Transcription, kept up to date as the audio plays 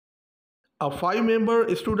A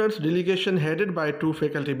five-member students delegation headed by two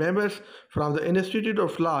faculty members from the Institute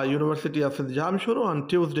of Law, University of Sindh Jamshoro on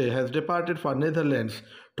Tuesday has departed for Netherlands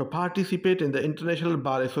to participate in the International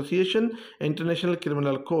Bar Association International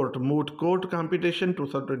Criminal Court Moot Court Competition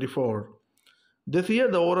 2024. This year,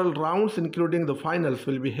 the oral rounds, including the finals,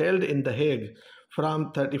 will be held in The Hague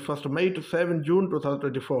from 31st May to 7 June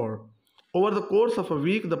 2024. Over the course of a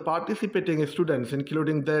week, the participating students,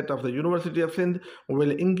 including that of the University of Sindh, will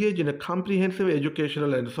engage in a comprehensive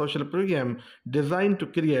educational and social program designed to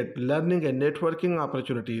create learning and networking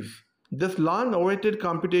opportunities. This long-awaited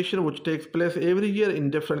competition, which takes place every year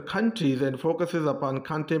in different countries and focuses upon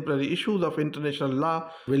contemporary issues of international law,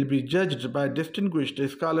 will be judged by distinguished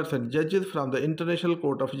scholars and judges from the International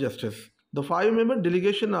Court of Justice. The five-member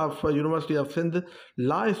delegation of University of Sindh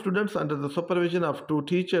law students under the supervision of two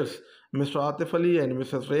teachers, Mr. Atif Ali and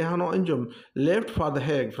Mrs. Rehana Anjum, left for The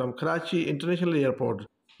Hague from Karachi International Airport,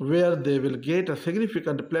 where they will get a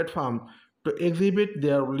significant platform to exhibit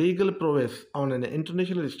their legal prowess on an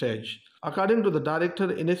international stage. According to the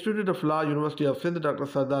Director, Institute of Law, University of Sindh, Dr.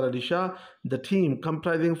 Sardar Ali Shah, the team,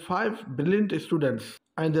 comprising five brilliant students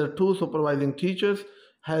and their two supervising teachers,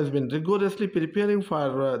 has been rigorously preparing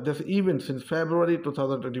for this event since February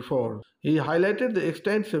 2024. He highlighted the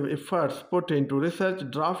extensive efforts put into research,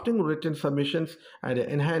 drafting written submissions, and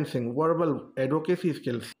enhancing verbal advocacy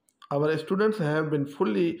skills. Our students have been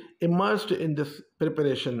fully immersed in this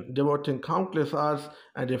preparation, devoting countless hours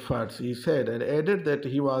and efforts, he said, and added that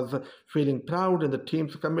he was feeling proud in the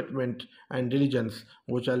team's commitment and diligence,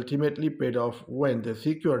 which ultimately paid off when they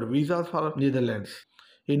secured visas for Netherlands.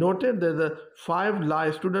 He noted that the five law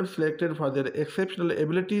students selected for their exceptional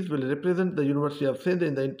abilities will represent the University of Sindh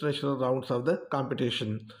in the international rounds of the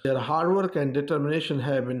competition. Their hard work and determination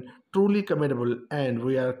have been truly commendable, and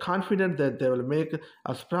we are confident that they will make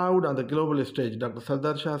us proud on the global stage, Dr.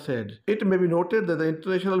 Sardar Shah said. It may be noted that the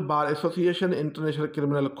International Bar Association International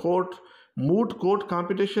Criminal Court Moot Court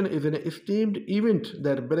Competition is an esteemed event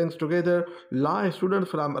that brings together law students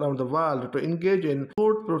from around the world to engage in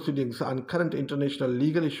court proceedings on current international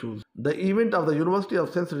legal issues. The event of the University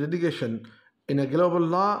of Sindh delegation in a global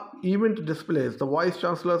law event displays the Vice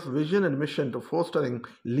Chancellor's vision and mission to fostering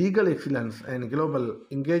legal excellence and global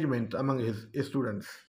engagement among his students.